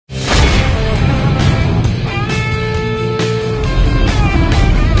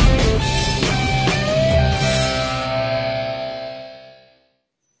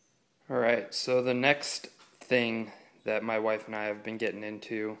So the next thing that my wife and I have been getting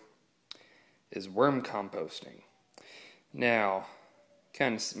into is worm composting. Now,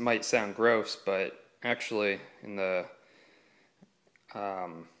 kind of might sound gross, but actually in the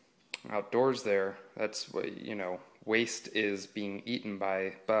outdoors there, that's what, waste is being eaten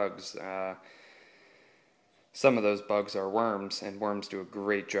by bugs. Some of those bugs are worms, and worms do a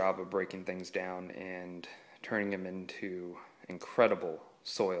great job of breaking things down and turning them into incredible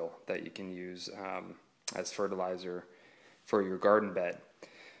soil that you can use as fertilizer for your garden bed.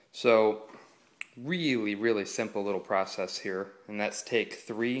 So really, really simple little process here, and that's take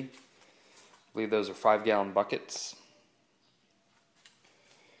 3, I believe those are 5-gallon buckets.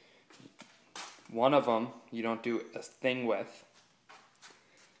 One of them you don't do a thing with.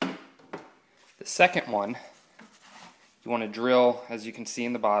 The second one, you want to drill, as you can see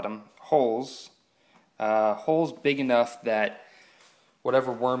in the bottom, holes big enough that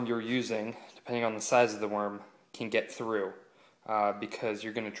whatever worm you're using, depending on the size of the worm, can get through, because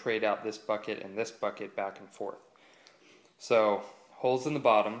you're going to trade out this bucket and this bucket back and forth. So holes in the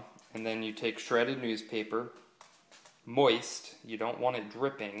bottom, and then you take shredded newspaper, moist. You don't want it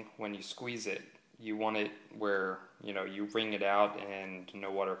dripping when you squeeze it. You want it where you wring it out and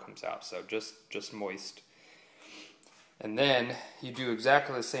no water comes out. So just moist. And then you do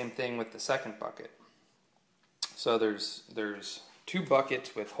exactly the same thing with the second bucket. So there's 2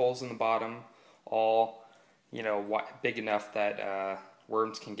 buckets with holes in the bottom, all big enough that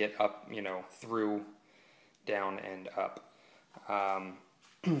worms can get up, through, down, and up.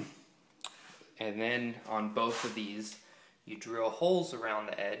 And then on both of these, you drill holes around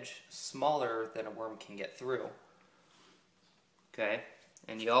the edge, smaller than a worm can get through. Okay,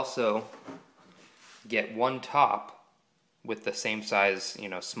 and you also get one top with the same size,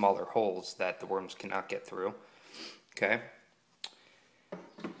 smaller holes that the worms cannot get through. Okay.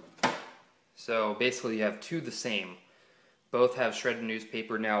 So basically you have 2 the same. Both have shredded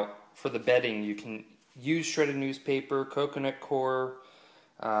newspaper. Now for the bedding you can use shredded newspaper, coconut coir,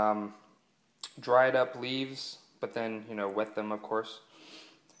 dried up leaves, but then wet them, of course.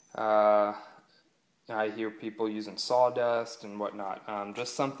 I hear people using sawdust and whatnot.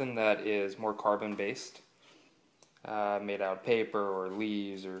 Just something that is more carbon based, made out of paper or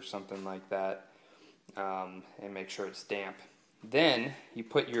leaves or something like that, and make sure it's damp. Then you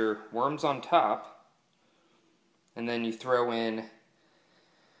put your worms on top, and then you throw in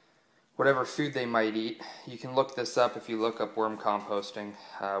whatever food they might eat. You can look this up if you look up worm composting,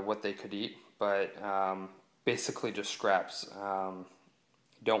 what they could eat, but basically just scraps.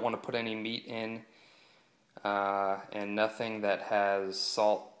 Don't want to put any meat in, and nothing that has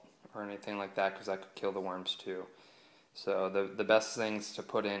salt or anything like that, because that could kill the worms too. So the best things to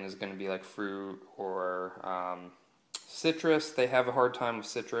put in is going to be like fruit or citrus. They have a hard time with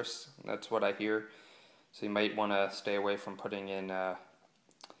citrus. That's what I hear. So you might want to stay away from putting in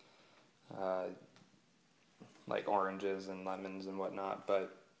like oranges and lemons and whatnot.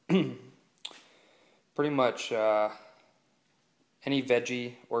 But pretty much any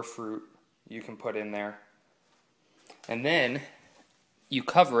veggie or fruit you can put in there. And then you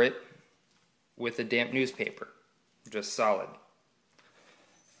cover it with a damp newspaper, just solid.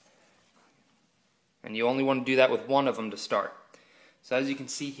 And you only want to do that with one of them to start. So as you can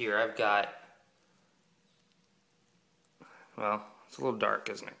see here, I've got, well, it's a little dark,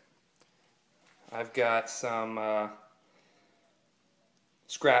 isn't it? I've got some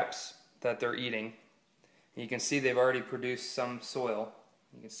scraps that they're eating. You can see they've already produced some soil.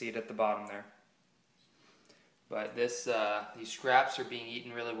 You can see it at the bottom there. But these scraps are being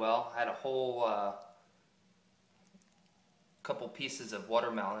eaten really well. I had a whole couple pieces of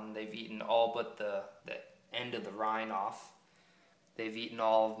watermelon. They've eaten all but the end of the rind off. They've eaten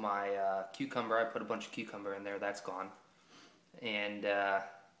all of my cucumber. I put a bunch of cucumber in there. That's gone. And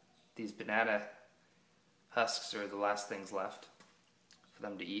these banana husks are the last things left for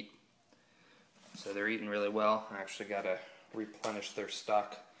them to eat. So they're eating really well. I actually got to replenish their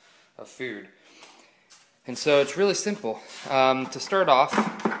stock of food. And so it's really simple. To start off,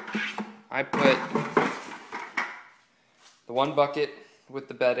 I put the one bucket with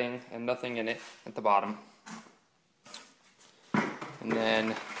the bedding and nothing in it at the bottom. And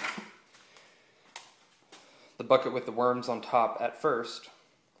then the bucket with the worms on top at first.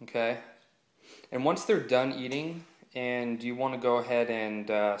 Okay? And once they're done eating and you want to go ahead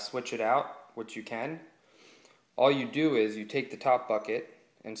and switch it out, which you can, all you do is you take the top bucket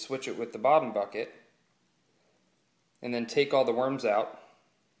and switch it with the bottom bucket, and then take all the worms out,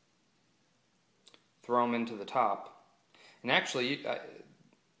 throw them into the top. And actually,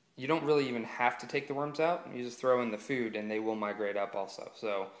 you don't really even have to take the worms out. You just throw in the food and they will migrate up also.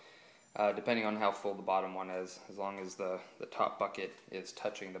 So depending on how full the bottom one is, as long as the top bucket is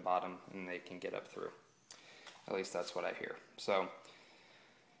touching the bottom and they can get up through. At least that's what I hear. So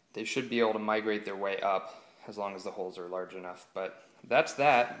they should be able to migrate their way up as long as the holes are large enough. But that's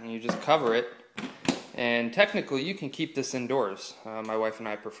that, and you just cover it. And technically you can keep this indoors. My wife and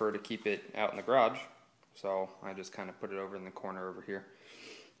I prefer to keep it out in the garage, so I just kind of put it over in the corner over here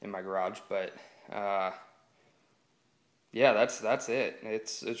in my garage. But yeah, that's it.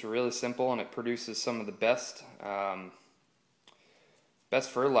 It's really simple, and it produces some of the best best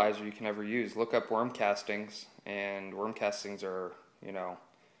fertilizer you can ever use. Look up worm castings, and worm castings are, you know,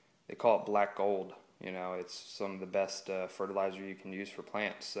 they call it black gold. You know, it's some of the best fertilizer you can use for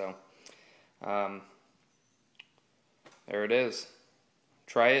plants. So there it is.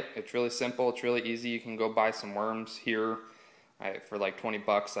 Try it. It's really simple. It's really easy. You can go buy some worms here. For like 20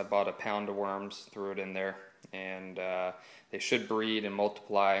 bucks, I bought a pound of worms, threw it in there, and they should breed and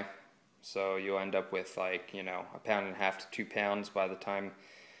multiply. So you'll end up with, like, you know, 1.5 pounds to 2 pounds by the time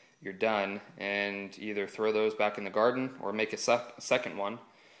you're done. And either throw those back in the garden or make a second one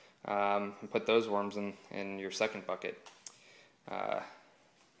and put those worms in your second bucket.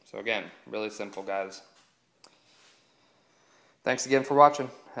 So again, really simple, guys. Thanks again for watching.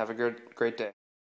 Have a great day.